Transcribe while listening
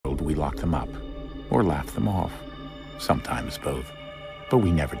lock them up, or laugh them off. Sometimes both. But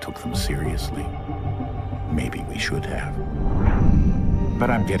we never took them seriously. Maybe we should have. But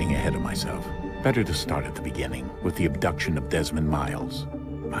I'm getting ahead of myself. Better to start at the beginning, with the abduction of Desmond Miles,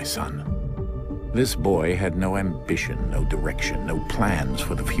 my son. This boy had no ambition, no direction, no plans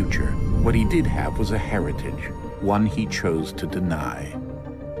for the future. What he did have was a heritage, one he chose to deny.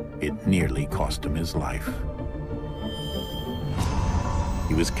 It nearly cost him his life.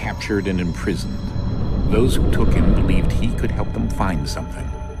 He was captured and imprisoned. Those who took him believed he could help them find something.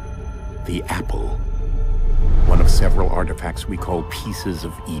 The apple. One of several artifacts we call pieces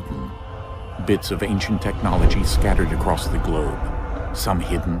of Eden. Bits of ancient technology scattered across the globe. Some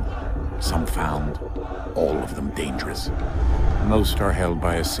hidden, some found, all of them dangerous. Most are held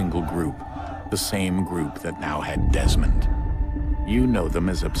by a single group, the same group that now had Desmond. You know them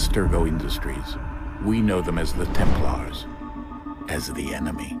as Abstergo Industries. We know them as the Templars, as the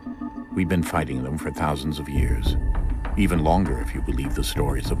enemy. We've been fighting them for thousands of years, even longer if you believe the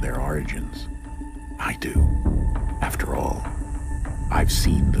stories of their origins. I do. After all, I've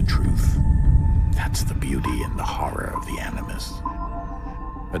seen the truth. That's the beauty and the horror of the Animus.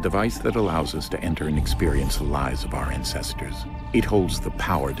 A device that allows us to enter and experience the lives of our ancestors. It holds the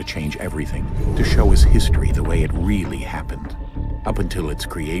power to change everything, to show us history the way it really happened. Up until its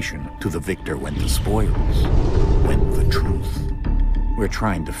creation, to the victor went the spoils, went the truth. We're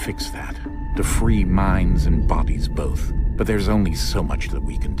trying to fix that, to free minds and bodies both. But there's only so much that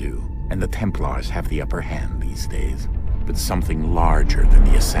we can do, and the Templars have the upper hand these days. But something larger than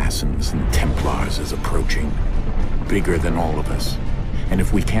the assassins and Templars is approaching, bigger than all of us. And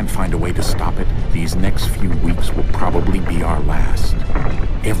if we can't find a way to stop it, these next few weeks will probably be our last.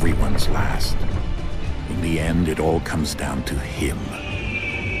 Everyone's last. In the end, it all comes down to him.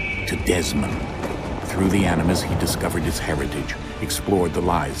 To Desmond. Through the Animus, he discovered his heritage, explored the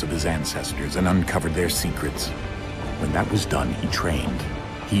lives of his ancestors, and uncovered their secrets. When that was done, he trained.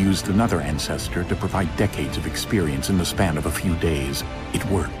 He used another ancestor to provide decades of experience in the span of a few days. It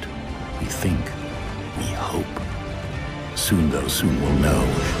worked. We think. We hope. Soon, though, soon we'll know.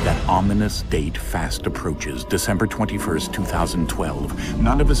 That ominous date fast approaches, December 21st, 2012.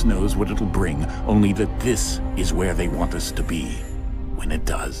 None of us knows what it'll bring, only that this is where they want us to be, when it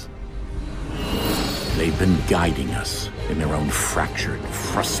does. They've been guiding us in their own fractured,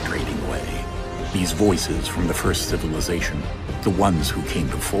 frustrating way. These voices from the first civilization, the ones who came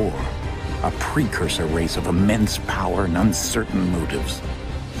before, a precursor race of immense power and uncertain motives.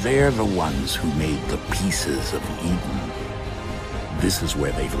 They're the ones who made the pieces of Eden. This is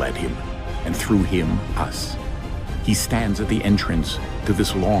where they've led him, and through him, us. He stands at the entrance to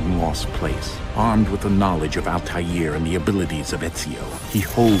this long-lost place, armed with the knowledge of Altair and the abilities of Ezio. He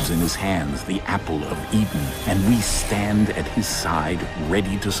holds in his hands the apple of Eden, and we stand at his side,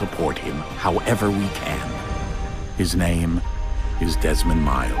 ready to support him however we can. His name is Desmond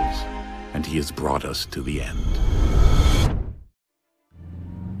Miles, and he has brought us to the end.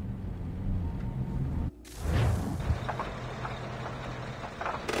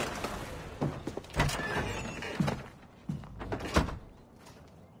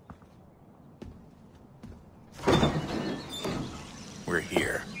 We're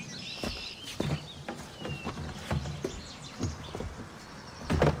here.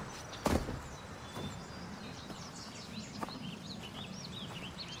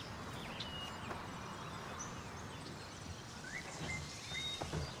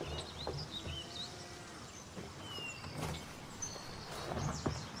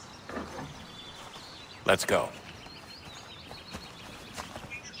 Let's go.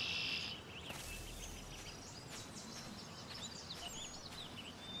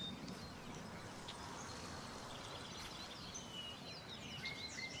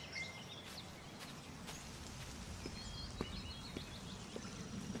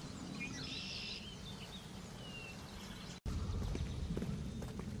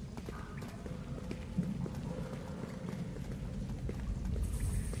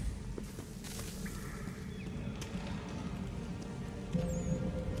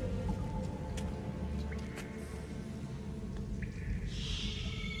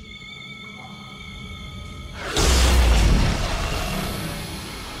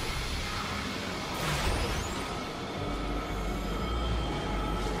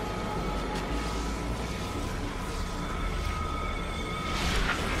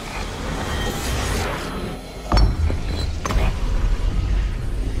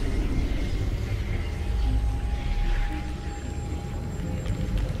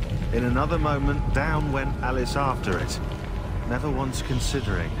 In another moment, down went Alice after it, never once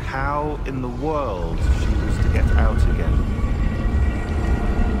considering how in the world she was to get out again.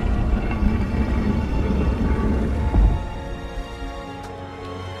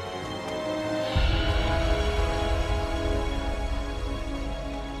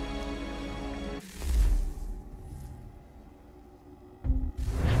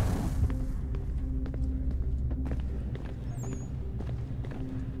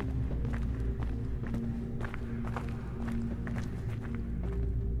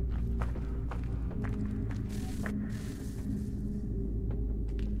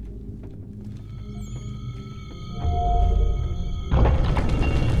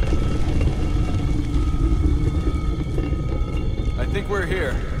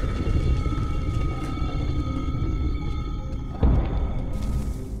 here.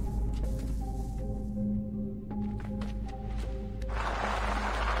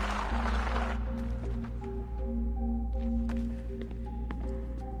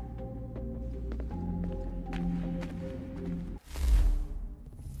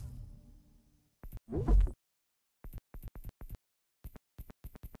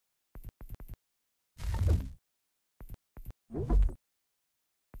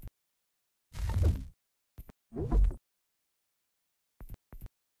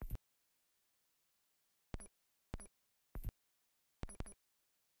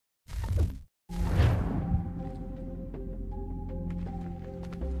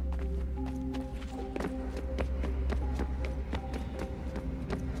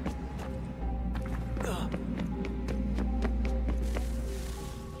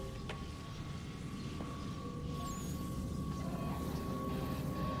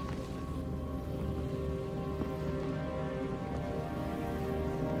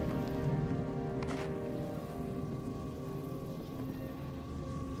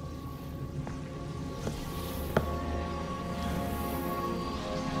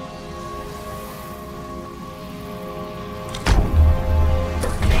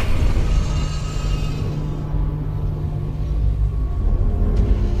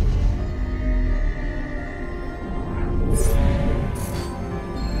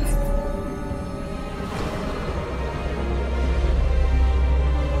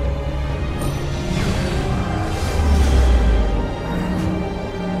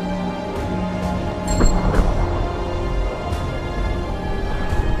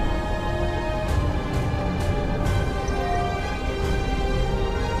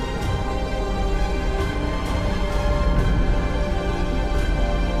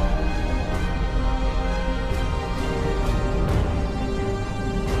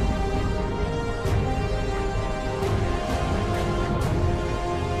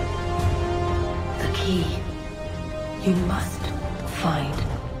 You must find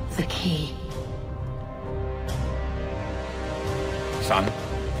the key. Son?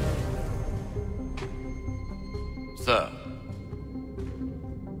 Sir.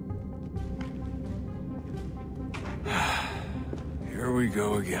 Here we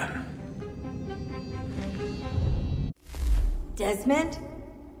go again. Desmond?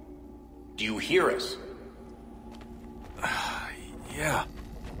 Do you hear us? Yeah.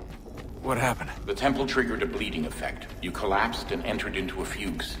 What happened? The temple triggered a bleeding effect. You collapsed and entered into a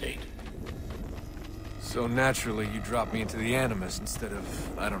fugue state. So naturally, you dropped me into the Animus instead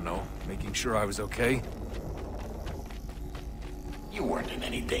of, I don't know, making sure I was okay? You weren't in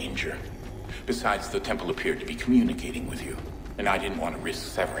any danger. Besides, the temple appeared to be communicating with you, and I didn't want to risk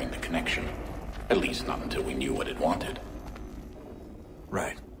severing the connection. At least not until we knew what it wanted.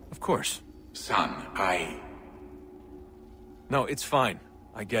 Right. Of course. Son, No, it's fine.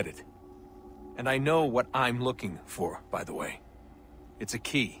 I get it. And I know what I'm looking for, by the way. It's a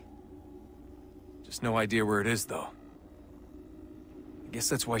key. Just no idea where it is, though. I guess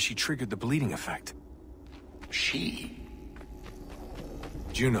that's why she triggered the bleeding effect. She?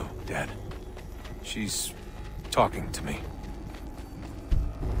 Juno, Dad. She's talking to me.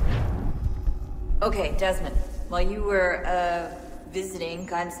 Okay, Desmond. While you were, visiting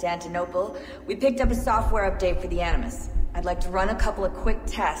Constantinople, we picked up a software update for the Animus. I'd like to run a couple of quick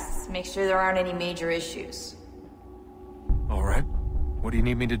tests, make sure there aren't any major issues. All right. What do you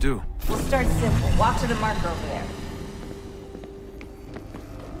need me to do? We'll start simple. Walk to the marker over there.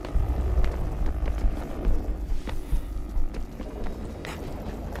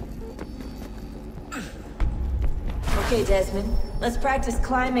 Okay, Desmond. Let's practice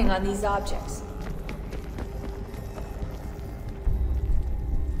climbing on these objects.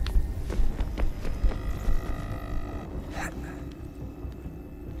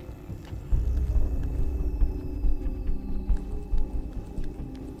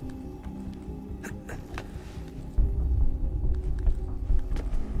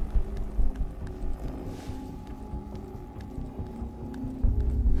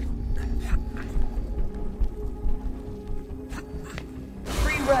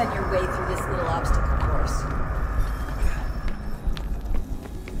 Run your way through this little obstacle course.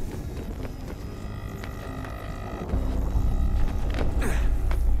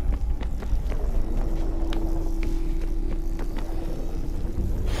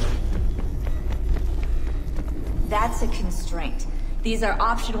 That's a constraint. These are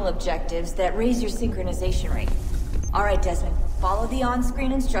optional objectives that raise your synchronization rate. All right, Desmond, follow the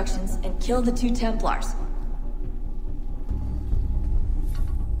on-screen instructions and kill the 2 Templars.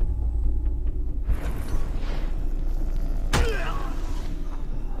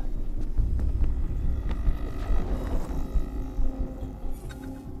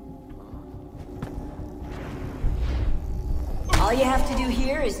 All you have to do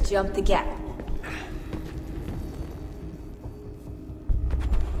here is jump the gap.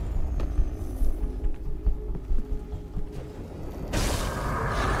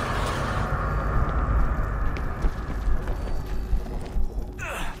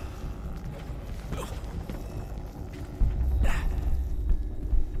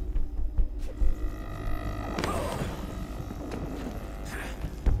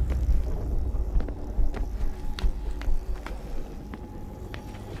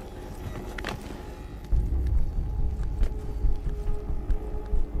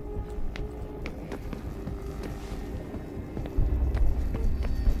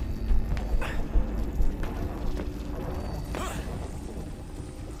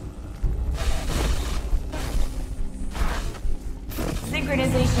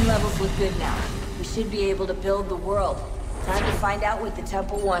 Synchronization levels look good now. We should be able to build the world. Time to find out what the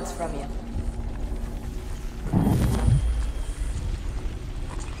temple wants from you.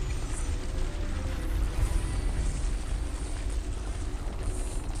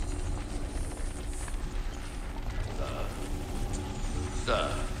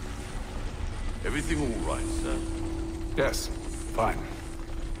 Sir. Everything all right, sir? Yes, fine.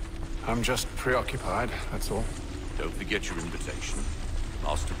 I'm just preoccupied, that's all. Don't forget your invitation.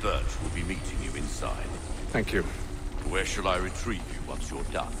 Master Birch will be meeting you inside. Thank you. Where shall I retrieve you once you're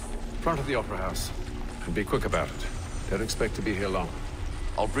done? Front of the Opera House. And be quick about it. Don't expect to be here long.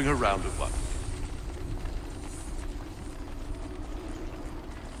 I'll bring her round at once.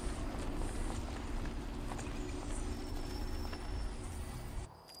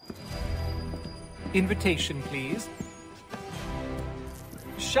 Invitation, please.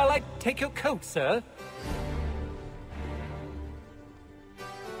 Shall I take your coat, sir?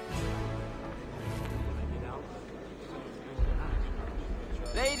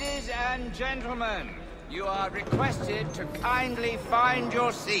 Ladies and gentlemen, you are requested to kindly find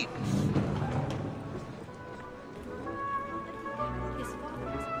your seats.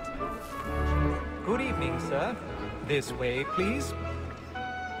 Good evening, sir. This way, please.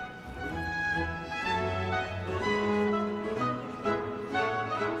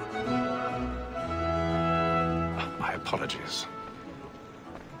 My apologies.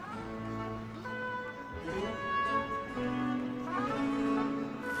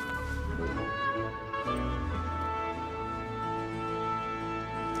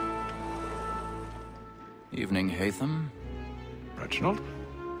 Evening, Hatham. Reginald?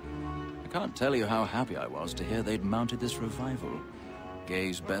 I can't tell you how happy I was to hear they'd mounted this revival.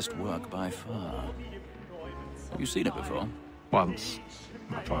 Gay's best work by far. Have you seen it before? Once.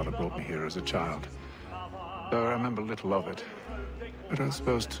 My father brought me here as a child. Though I remember little of it. I don't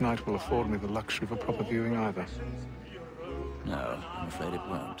suppose tonight will afford me the luxury of a proper viewing either. No, I'm afraid it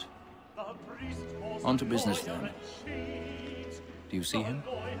won't. On to business then. Do you see him?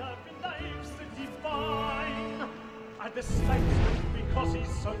 And the statesman, because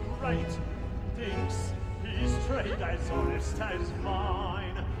he's so great, thinks his trade as honest as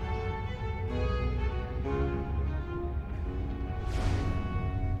mine.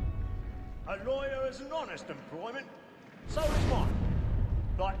 A lawyer is an honest employment, so is mine.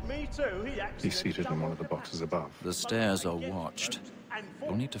 Like me too, he acts. He's seated in one of the boxes above. The stairs are watched.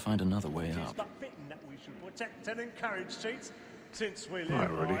 You'll need to find another way up. That we should protect and encourage cheats, since we live. I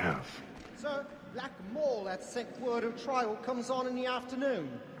already have. Sir, Black Mall had sent word of trial comes on in the afternoon,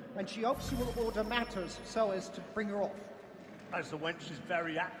 and she hopes you will order matters so as to bring her off. As the wench is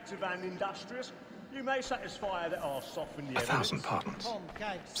very active and industrious, you may satisfy her that I'll soften the evidence. 1,000 pardons. Tom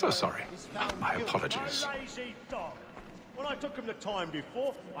Gage, So sir, sorry. is found My guilty. apologies. A lazy dog. When I took him the time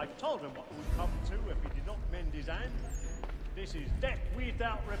before, I told him what it would come to if he did not mend his hand. This is death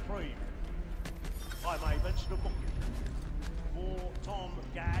without reprieve. I may venture to book it. For Tom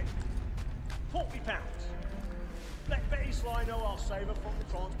Gag, £40. Let Betty Sly know I'll save her from the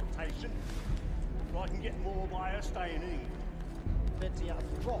transportation, or I can get more by her staying in England. Betty has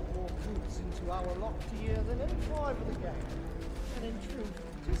brought more goods into our lot here than any five of the gang. And in truth,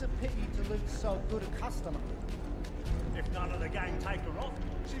 'tis a pity to lose so good a customer. If none of the gang take her off,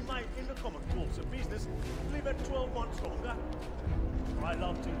 she may, in the common course of business, live her 12 months longer. I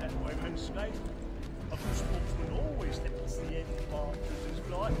love to let women skate. A good sportsman always lets the end partridges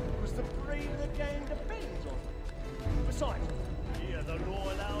fly, because the breed of the game depends on them. Besides, here the law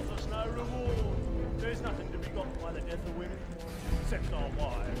allows us no reward. There's nothing to be got by the death of women, except our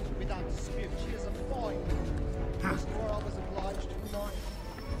wives. Without dispute, she is a fine woman. As to her, I was obliged to remind.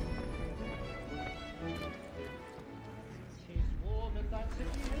 'Tis woman that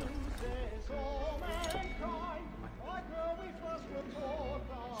seduces all mankind. Like her we first report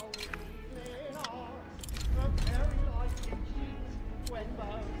our evening hours. Her very life in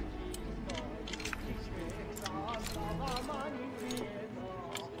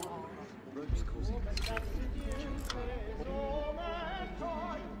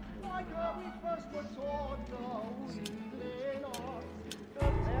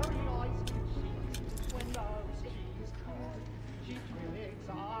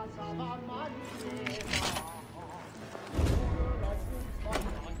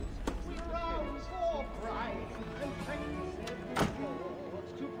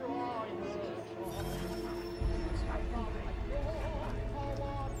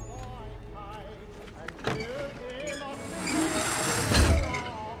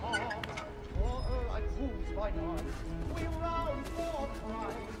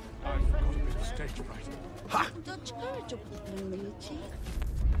charitable, Luigi.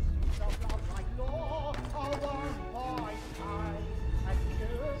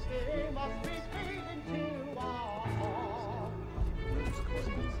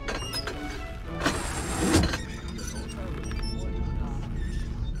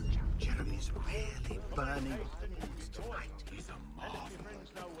 Jeremy's really burning tonight. He's a marvel.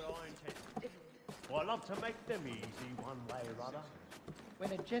 Well, I love to make them easy one way or other.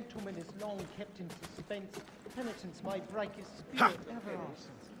 When a gentleman is long kept in suspense, penitence may break his spirit ever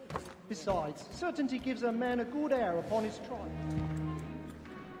after. Besides, certainty gives a man a good air upon his trial.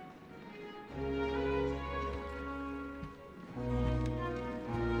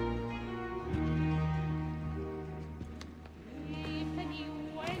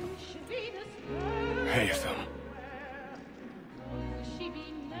 Haytham.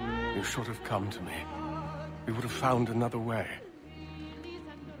 You should have come to me. We would have found another way.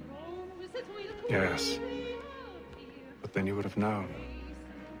 Yes. But then you would have known.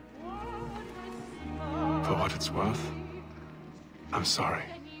 For what it's worth, I'm sorry.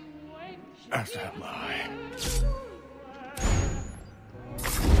 As am I.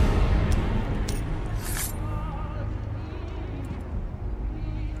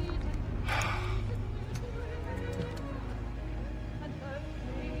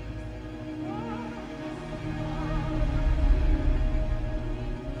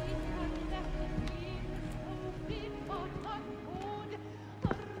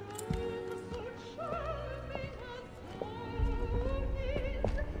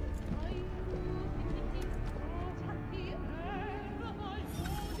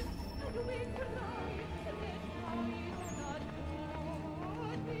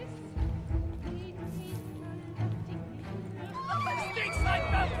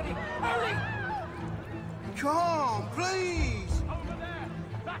 Come, please! Over there!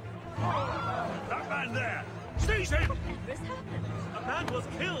 That man there! Seize him! This happened. A man was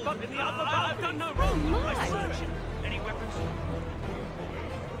killed in the other bar. I've done no wrong. I search him. Any weapons?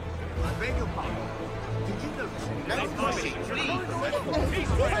 I beg your pardon. Did you notice him? No, please. He's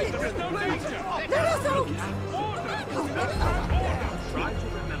ready. There is no danger. Order! Try to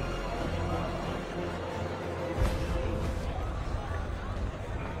remember.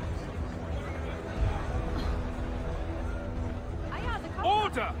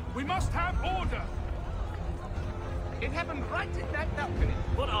 Order! We must have order! It happened right in that balcony.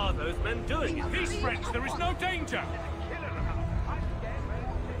 What are those men doing? Peace, friends! There is no danger!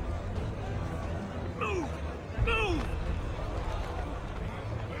 Move! Move!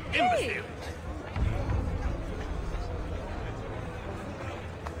 Imbecile!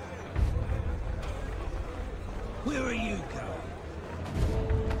 Where are you going?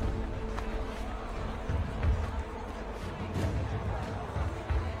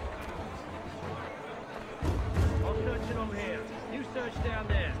 Down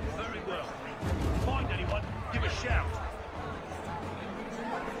there. Very well. Find anyone, give a shout.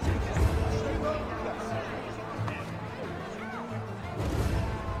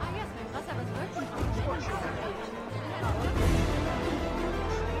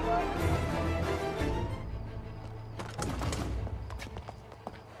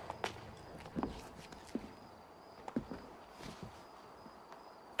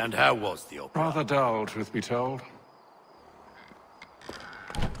 And how was the opera? Rather dull, truth be told.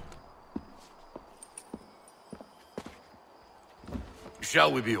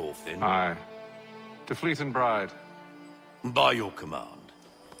 Shall we be off then? Aye. To Fleet and Bride. By your command.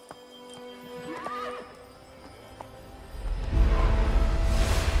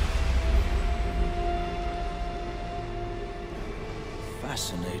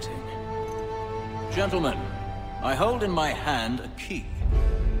 Fascinating. Gentlemen, I hold in my hand a key.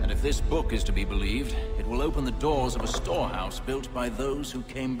 And if this book is to be believed, it will open the doors of a storehouse built by those who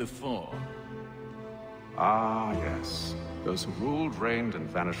came before. Ah, yes. Those who ruled, reigned, and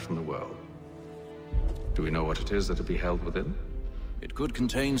vanished from the world. Do we know what it is that will be held within? It could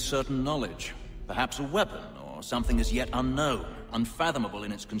contain certain knowledge. Perhaps a weapon, or something as yet unknown, unfathomable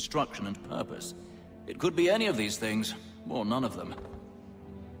in its construction and purpose. It could be any of these things, or none of them.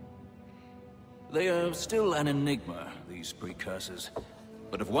 They are still an enigma, these precursors.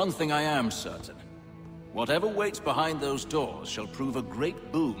 But of one thing I am certain. Whatever waits behind those doors shall prove a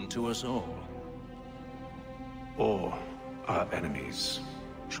great boon to us all. Or our enemies,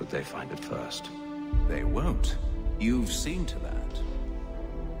 should they find it first. They won't. You've seen to that.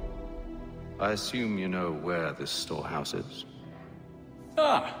 I assume you know where this storehouse is?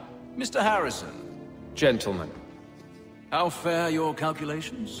 Ah, Mr. Harrison. Gentlemen, How fare your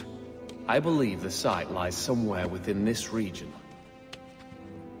calculations? I believe the site lies somewhere within this region.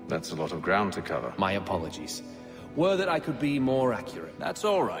 That's a lot of ground to cover. My apologies. were that I could be more accurate. That's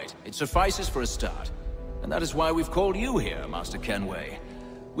all right. It suffices for a start. And that is why we've called you here, Master Kenway.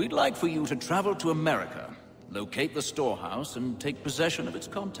 We'd like for you to travel to America, locate the storehouse, and take possession of its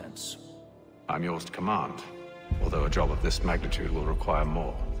contents. I'm yours to command, although a job of this magnitude will require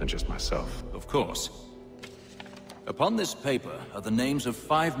more than just myself. Of course. Upon this paper are the names of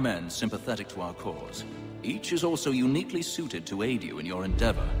 5 men sympathetic to our cause. Each is also uniquely suited to aid you in your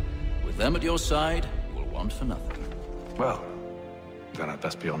endeavor. With them at your side, you will want for nothing. Well, then I'd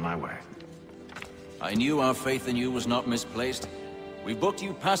best be on my way. I knew our faith in you was not misplaced. We've booked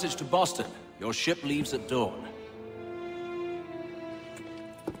you passage to Boston. Your ship leaves at dawn.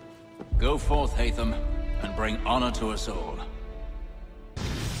 Go forth, Hatham, and bring honor to us all.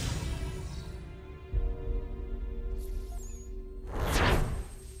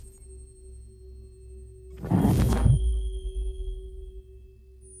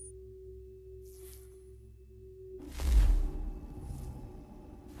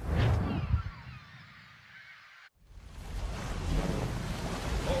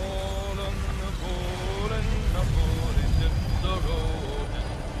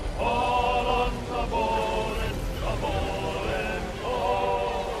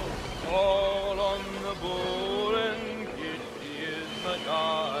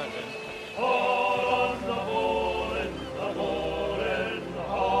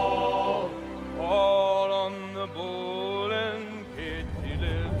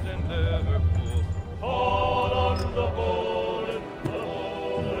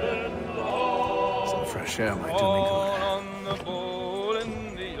 Share my doing good. On the bowl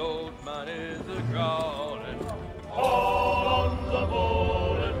and the old man is a-growling. All on the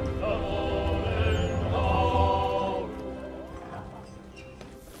bowl and the bowling hall.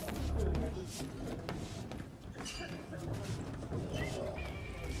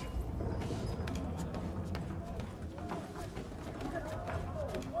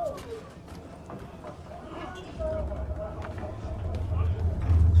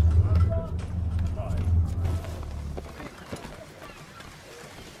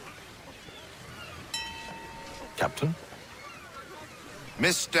 Captain?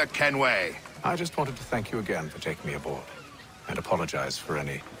 Mr. Kenway. I just wanted to thank you again for taking me aboard, and apologize for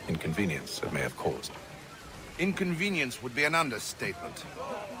any inconvenience it may have caused. Inconvenience would be an understatement.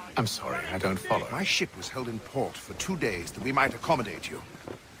 I'm sorry, I don't follow. My ship was held in port for 2 days that we might accommodate you.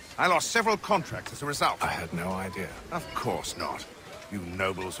 I lost several contracts as a result. I had no idea. Of course not. You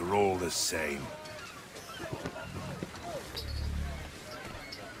nobles are all the same.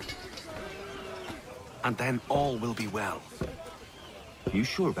 And then all will be well. You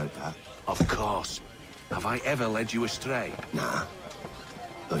sure about that? Of course. Have I ever led you astray? Nah.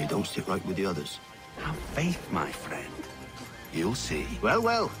 Though you don't stick right with the others. Have faith, my friend. You'll see. Well,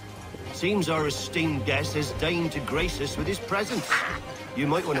 well. Seems our esteemed guest has deigned to grace us with his presence. You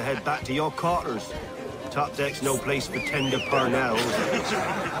might want to head back to your quarters. Top deck's no place for tender parnells.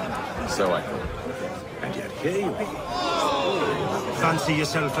 So I thought. And yet here you are. Fancy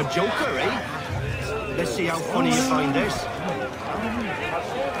yourself a joker, eh? Let's see how funny you find this.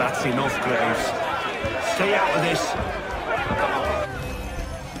 That's enough, Graves. Stay out of this.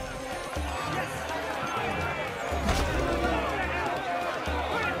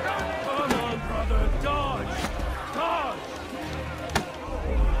 Come on, brother, dodge! Dodge!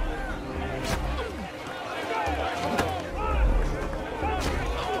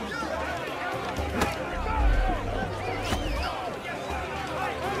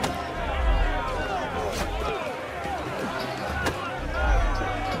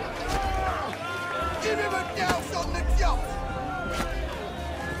 Give him a douse on the jump!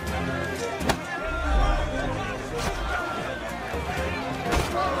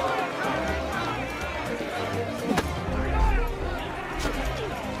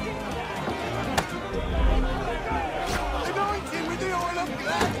 Anointing with the oil of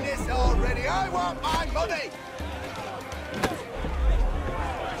gladness already! I want my money!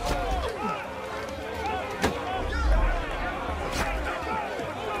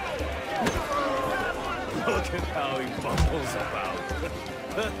 Look at how he bumbles about.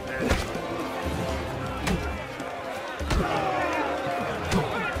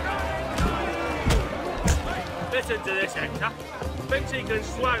 Listen to this, Hector. Thinks he can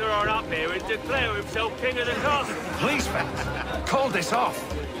swagger on up here and declare himself king of the castle. Please, fellas, call this off.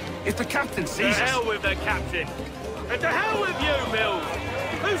 If the captain To sees us... hell with the captain. And to hell with you, Mills.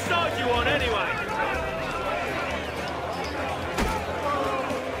 Whose side you on, anyway?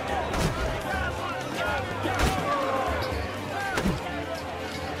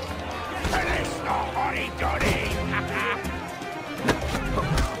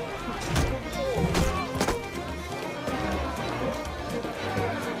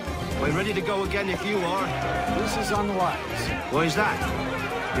 go again if you are. This is unwise. Why is that?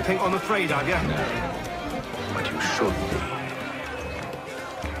 You think I'm afraid, have you? But you should be.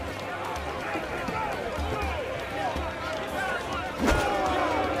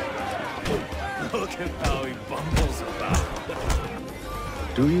 Look at how he bumbles about.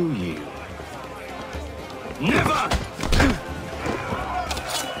 Do you yield? Never!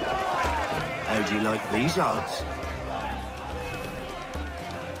 How do you like these odds?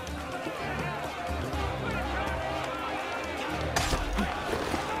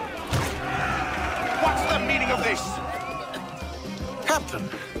 What's the meaning of this? Captain,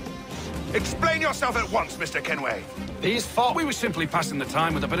 Explain yourself at once, Mr. Kenway. these thought we were simply passing the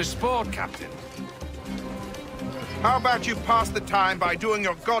time with a bit of sport, Captain. How about you pass the time by doing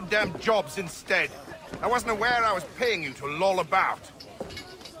your goddamn jobs instead? I wasn't aware I was paying you to loll about.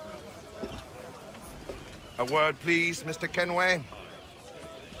 A word, please, Mr. Kenway.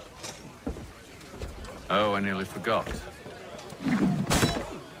 Oh, I nearly forgot.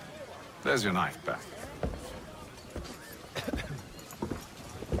 There's your knife back.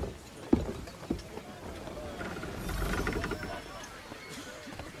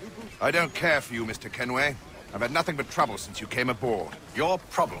 I don't care for you, Mr. Kenway. I've had nothing but trouble since you came aboard. Your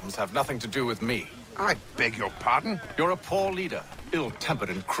problems have nothing to do with me. I beg your pardon? You're a poor leader, ill-tempered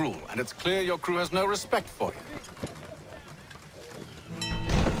and cruel, and it's clear your crew has no respect for you.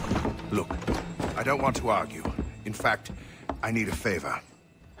 Look, I don't want to argue. In fact, I need a favor.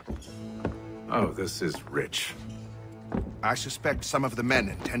 Oh, this is rich. I suspect some of the men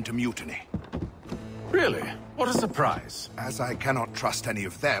intend to mutiny. Really? What a surprise. As I cannot trust any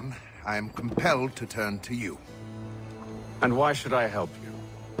of them, I am compelled to turn to you. And why should I help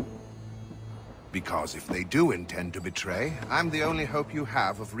you? Because if they do intend to betray, I'm the only hope you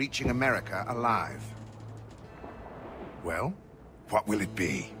have of reaching America alive. Well, what will it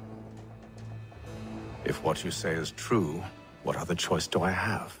be? If what you say is true, what other choice do I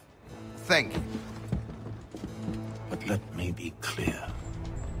have? Thank you. But let me be clear.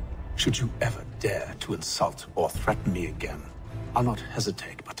 Should you ever dare to insult or threaten me again, I'll not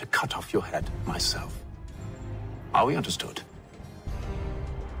hesitate but to cut off your head myself. Are we understood?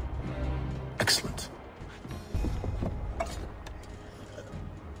 Excellent.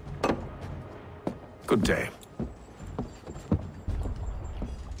 Good day.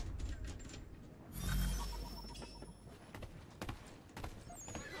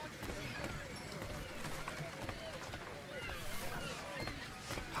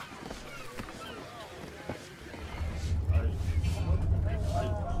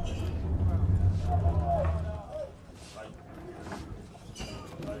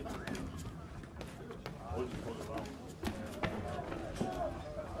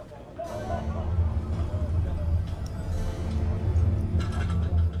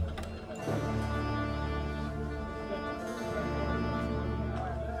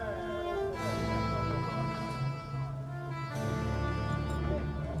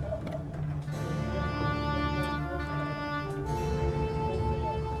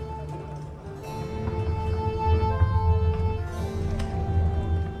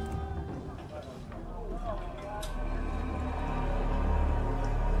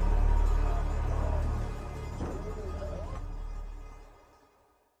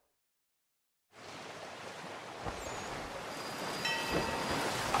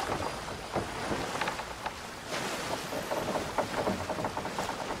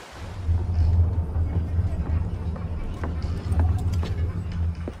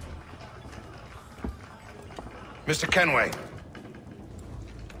 Mr. Kenway.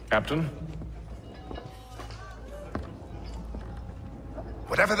 Captain?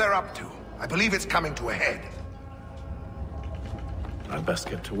 Whatever they're up to, I believe it's coming to a head. I'd best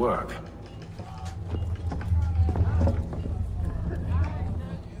get to work.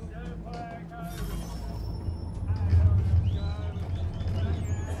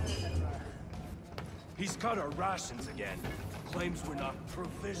 He's cut our rations again. Claims we're not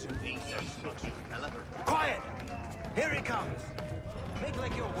provisioned. Quiet! Here he comes. Make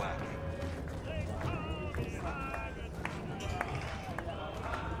like your work.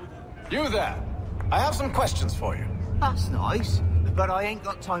 You there! I have some questions for you. That's nice, but I ain't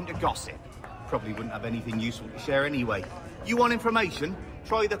got time to gossip. Probably wouldn't have anything useful to share anyway. You want information?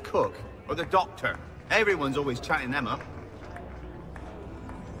 Try the cook or the doctor. Everyone's always chatting them up.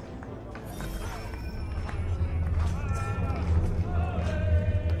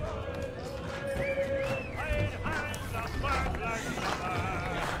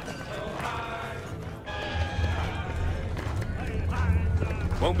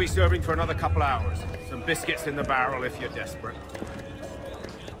 Won't be serving for another couple hours. Some biscuits in the barrel if you're desperate.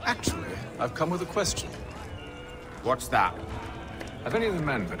 Actually, I've come with a question. What's that? Have any of the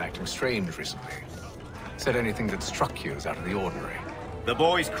men been acting strange recently? Said anything that struck you as out of the ordinary? The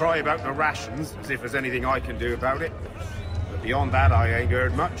boys cry about the rations, as if there's anything I can do about it. But beyond that, I ain't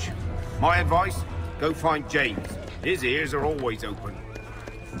heard much. My advice, go find James. His ears are always open.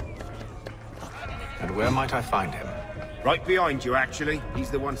 And where might I find him? Right behind you, actually.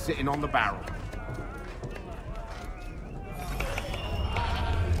 He's the one sitting on the barrel.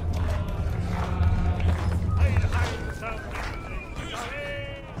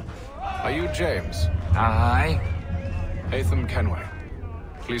 Are you James? Aye. Hatham Kenway.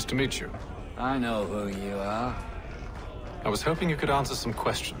 Pleased to meet you. I know who you are. I was hoping you could answer some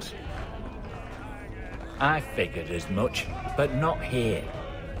questions. I figured as much, but not here.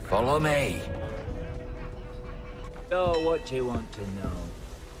 Follow me. So, what do you want to know?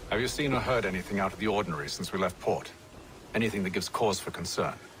 Have you seen or heard anything out of the ordinary since we left port? Anything that gives cause for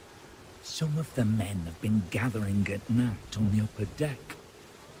concern? Some of the men have been gathering at night on the upper deck.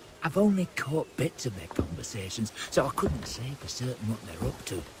 I've only caught bits of their conversations, so I couldn't say for certain what they're up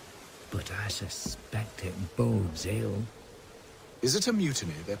to. But I suspect it bodes ill. Is it a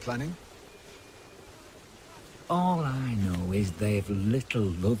mutiny they're planning? All I know is they've little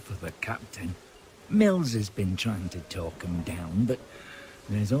love for the captain. Mills has been trying to talk him down, but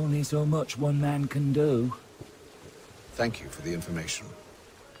there's only so much one man can do. Thank you for the information.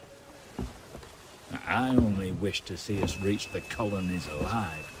 I only wish to see us reach the colonies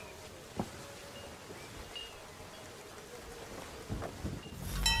alive.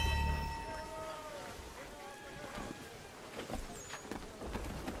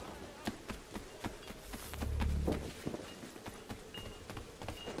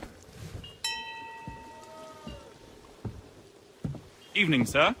 Evening,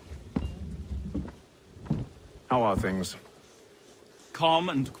 sir. How are things? Calm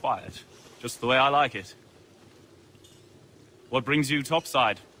and quiet. Just the way I like it. What brings you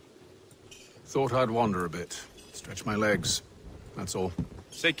topside? Thought I'd wander a bit. Stretch my legs. That's all.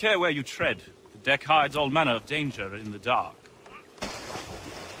 Take care where you tread. The deck hides all manner of danger in the dark.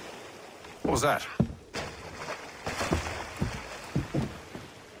 What was that?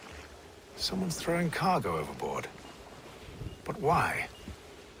 Someone's throwing cargo overboard. But why?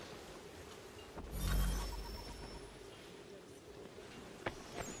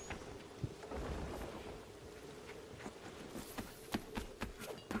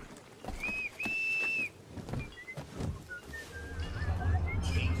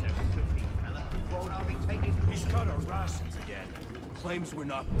 He's cut our rations again. Claims we're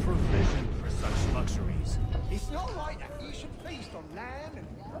not provisioned for such luxuries. It's not right that you should feast on lamb and...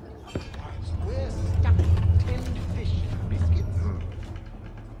 We're stuck with tinned fish and biscuits.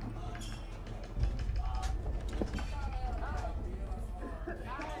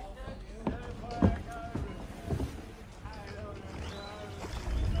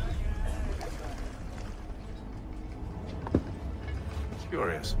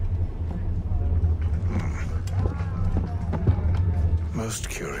 Curious. Most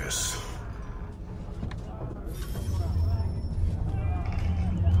curious.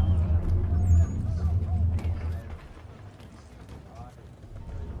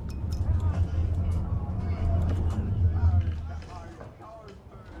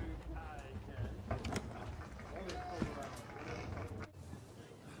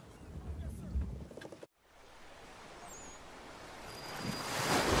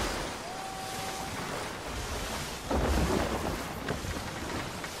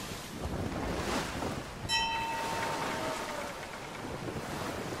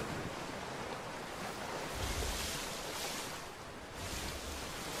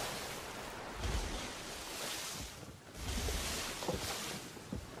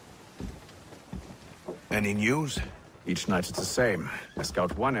 Any news? Each night it's the same. I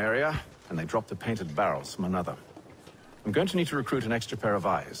scout one area, and they drop the painted barrels from another. I'm going to need to recruit an extra pair of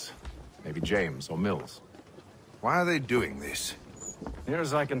eyes. Maybe James or Mills. Why are they doing this? Near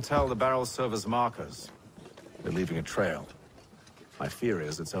as I can tell, the barrels serve as markers. They're leaving a trail. My fear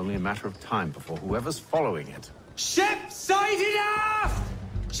is it's only a matter of time before whoever's following it... Ship sighted aft!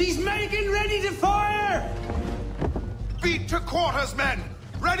 She's making ready to fire! Beat to quarters, men!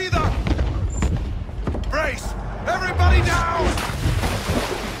 Ready the... Brace! Everybody down!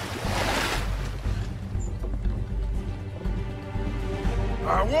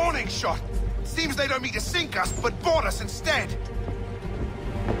 A warning shot! Seems they don't mean to sink us, but board us instead!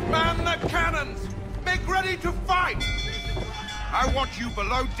 Man the cannons! Make ready to fight! I want you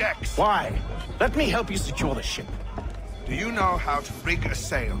below decks! Why? Let me help you secure the ship. Do you know how to rig a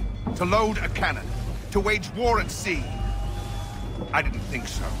sail? To load a cannon? To wage war at sea? I didn't think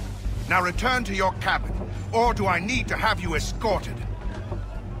so. Now return to your cabin, or do I need to have you escorted?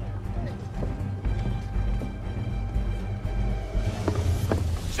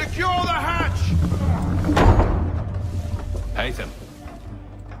 Secure the hatch! Haytham.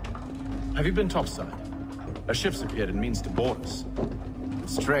 Have you been topside? A ship's appeared and means to board us.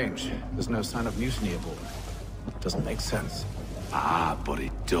 It's strange. There's no sign of mutiny aboard. Doesn't make sense. Ah, but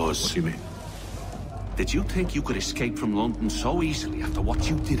it does. What do you mean? Did you think you could escape from London so easily after what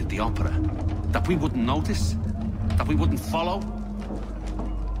you did at the opera? That we wouldn't notice? That we wouldn't follow?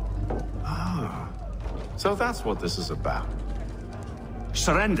 Ah. So that's what this is about.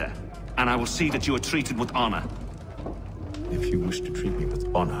 Surrender, and I will see that you are treated with honor. If you wish to treat me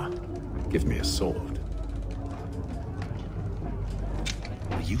with honor, give me a sword.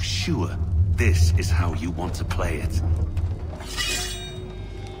 Are you sure this is how you want to play it?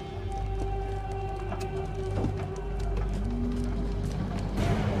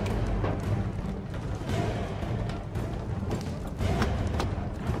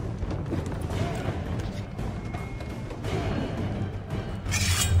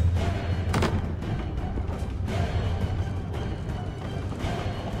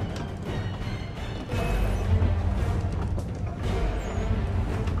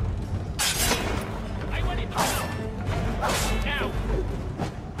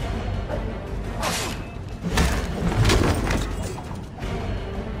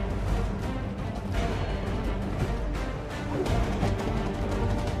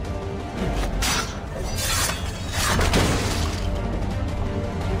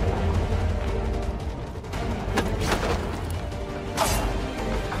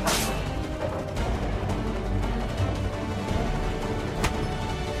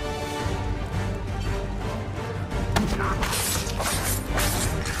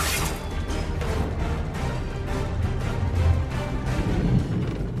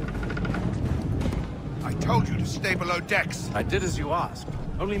 Stay below decks. I did as you asked.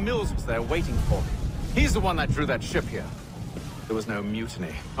 Only Mills was there waiting for me. He's the one that drew that ship here. There was no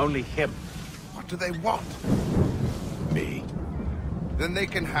mutiny. Only him. What do they want? Me. Then they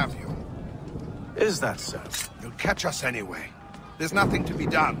can have you. Is that so? You'll catch us anyway. There's nothing to be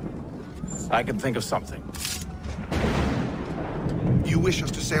done. I can think of something. You wish us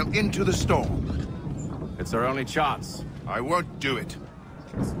to sail into the storm? It's our only chance. I won't do it.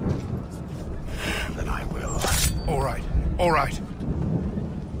 Then I will. All right. All right.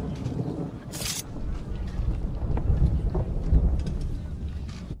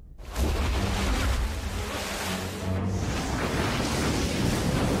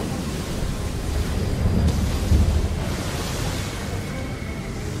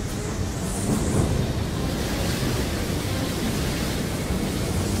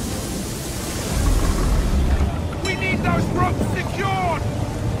 We need those ropes secured!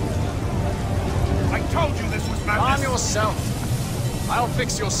 I told you this was madness! Calm yourself. I'll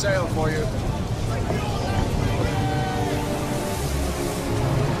fix your sail for you.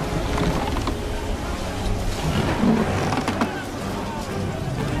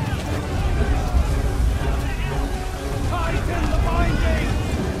 Tighten the binding!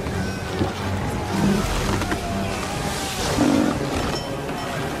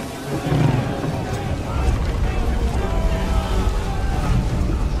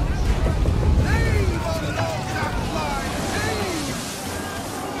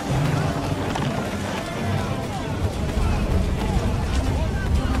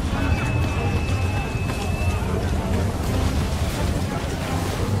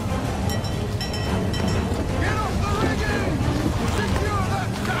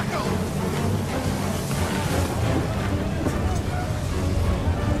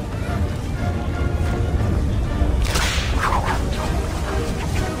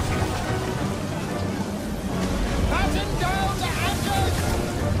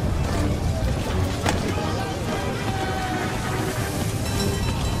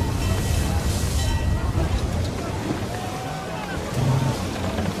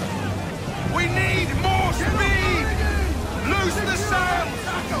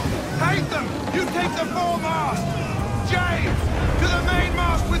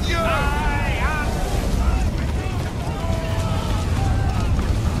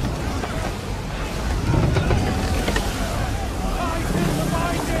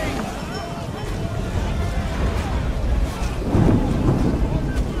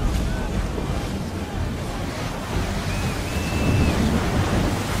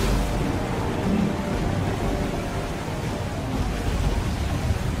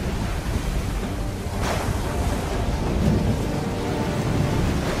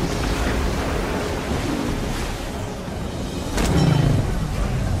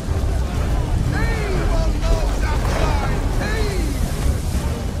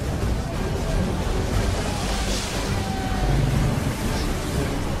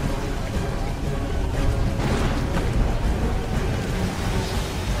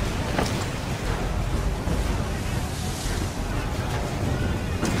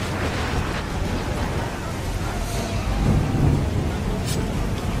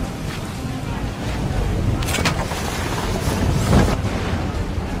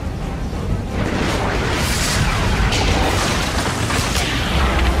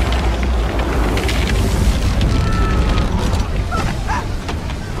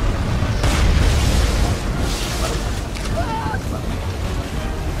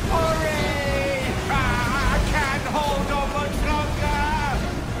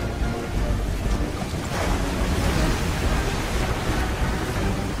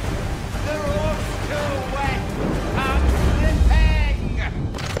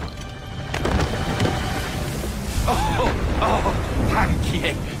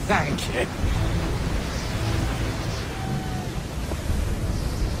 Thank you.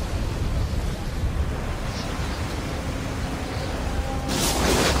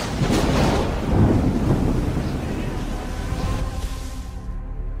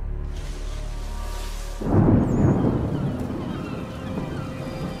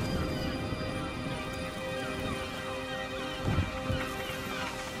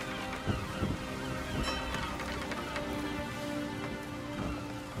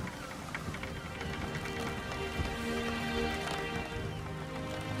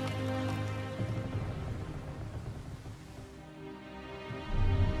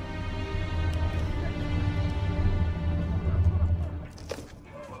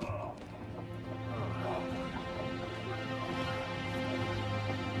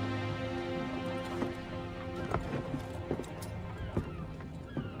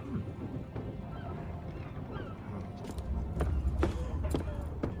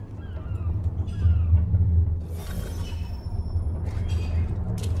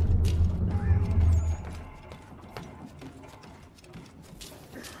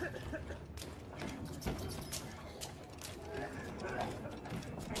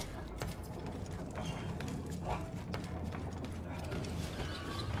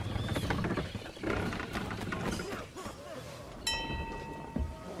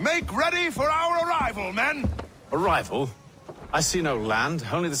 Make ready for our arrival, men! Arrival? I see no land,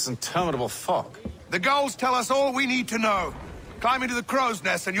 only this interminable fog. The gulls tell us all we need to know. Climb into the crow's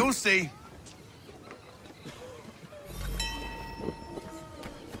nest and you'll see.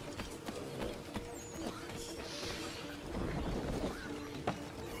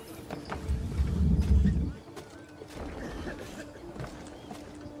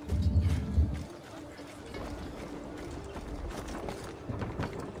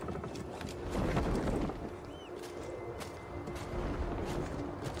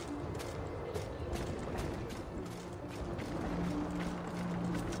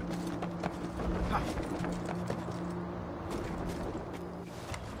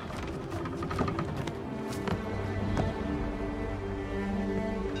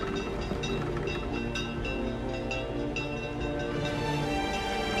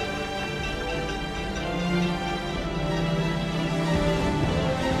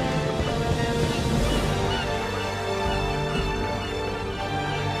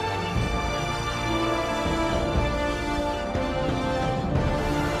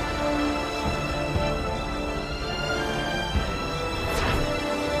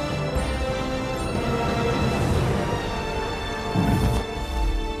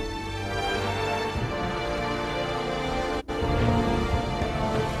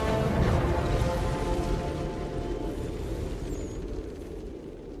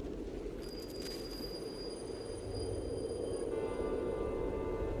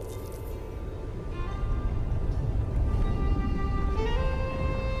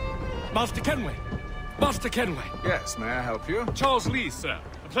 Master Kenway! Master Kenway! Yes, may I help you? Charles Lee, sir.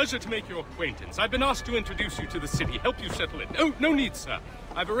 A pleasure to make your acquaintance. I've been asked to introduce you to the city, help you settle in. Oh, no need, sir.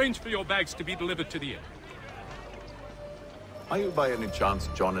 I've arranged for your bags to be delivered to the inn. Are you by any chance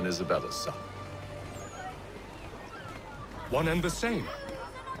John and Isabella's son? One and the same.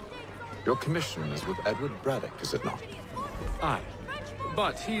 Your commission is with Edward Braddock, is it not? Aye.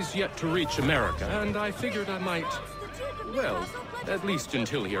 But he's yet to reach America, and I figured I might... Well, at least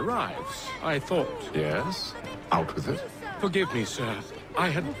until he arrives. I thought... Yes? Out with it. Forgive me, sir. I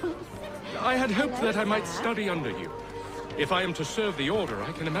had hoped that I might study under you. If I am to serve the Order,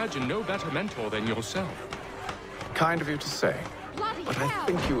 I can imagine no better mentor than yourself. Kind of you to say. But I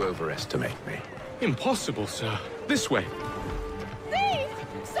think you overestimate me. Impossible, sir. This way. Thief!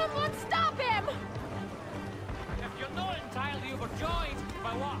 Someone stop him! If you're not entirely overjoyed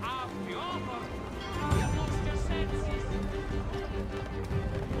by what I've to offer, you've lost your senses.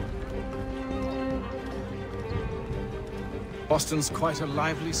 Boston's quite a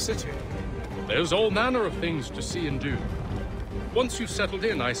lively city. There's all manner of things to see and do. Once you've settled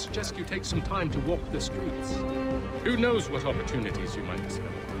in, I suggest you take some time to walk the streets. Who knows what opportunities you might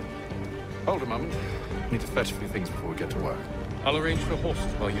discover. Hold a moment. Need to fetch a few things before we get to work. I'll arrange for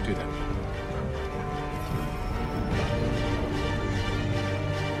horses while you do that.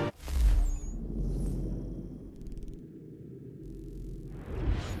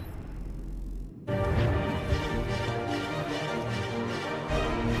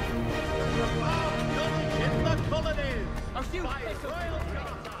 In the colonies! A few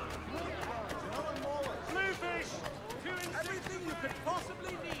Bluefish! Everything you could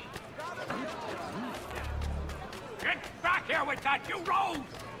possibly need! Get back here with that, you rogue!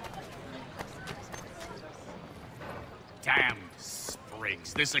 Damn spoil.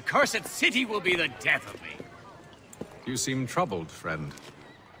 rings, this accursed city will be the death of me. You seem troubled, friend.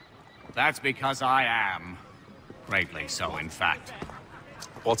 That's because I am. Greatly so, in fact.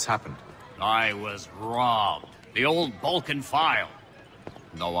 What's happened? I was robbed. The old Balkan file.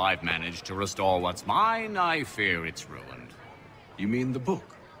 Though I've managed to restore what's mine, I fear it's ruined. You mean the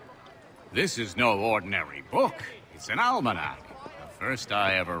book? This is no ordinary book. It's an almanac. The first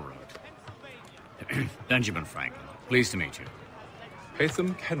I ever wrote. Benjamin Franklin, pleased to meet you.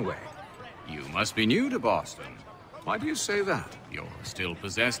 Haytham Kenway. You must be new to Boston. Why do you say that? You're still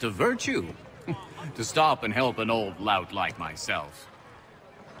possessed of virtue. To stop and help an old lout like myself.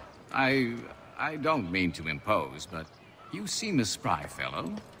 I don't mean to impose, but you seem a spry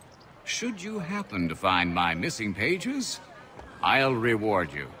fellow. Should you happen to find my missing pages, I'll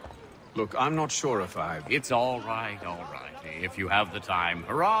reward you. Look, I'm not sure if I... It's all right. If you have the time,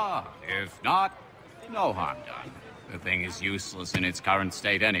 hurrah! If not, no harm done. The thing is useless in its current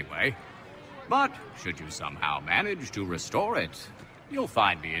state anyway. But should you somehow manage to restore it, you'll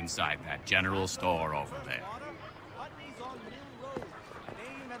find me inside that general store over there.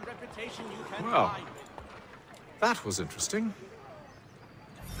 Well, that was interesting.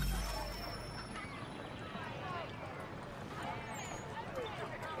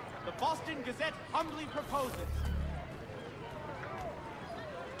 The Boston Gazette humbly proposes.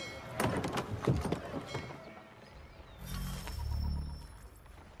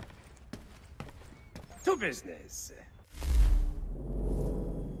 To business.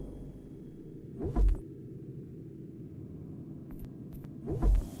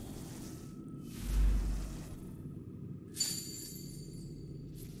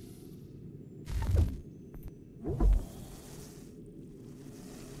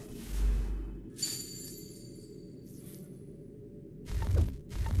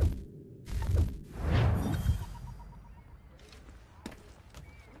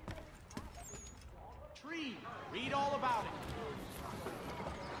 Read all about it.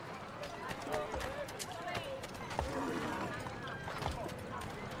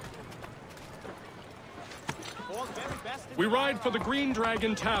 We ride for the Green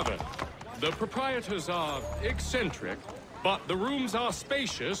Dragon Tavern. The proprietors are eccentric, but the rooms are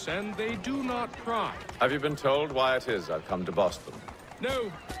spacious and they do not pry. Have you been told why it is I've come to Boston? No,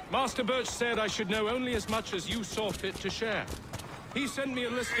 Master Birch said I should know only as much as you saw fit to share. He sent me a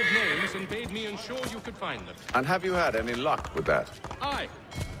list of names and bade me ensure you could find them. And have you had any luck with that? Aye.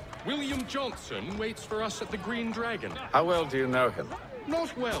 William Johnson waits for us at the Green Dragon. How well do you know him?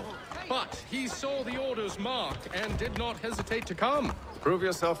 Not well, but he saw the order's mark and did not hesitate to come. Prove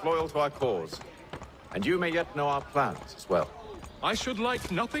yourself loyal to our cause. And you may yet know our plans as well. I should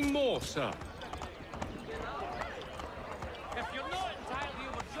like nothing more, sir.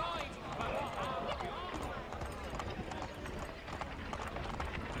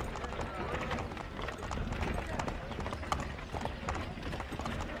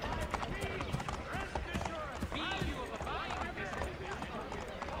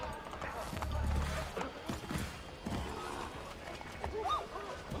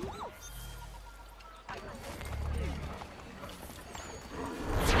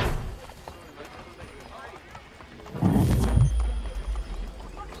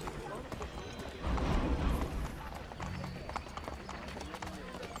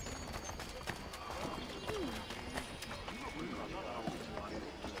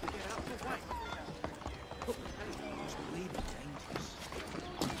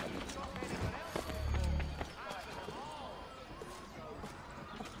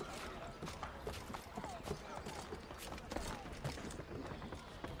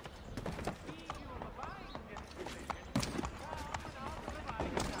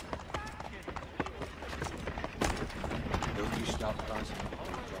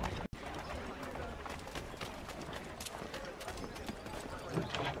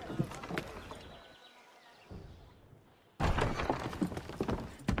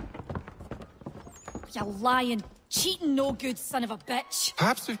 You lying, cheating, no good son of a bitch.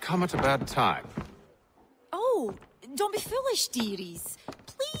 Perhaps we've come at a bad time. Oh, don't be foolish, dearies.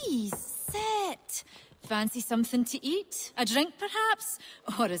 Please, sit. Fancy something to eat? A drink, perhaps?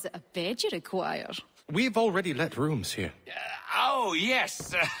 Or is it a bed you require? We've already let rooms here. Oh,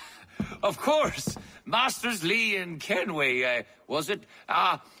 yes. Of course. Masters Lee and Kenway, was it?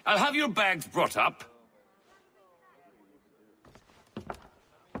 I'll have your bags brought up.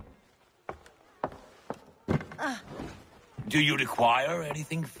 Do you require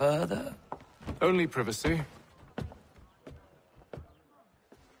anything further? Only privacy.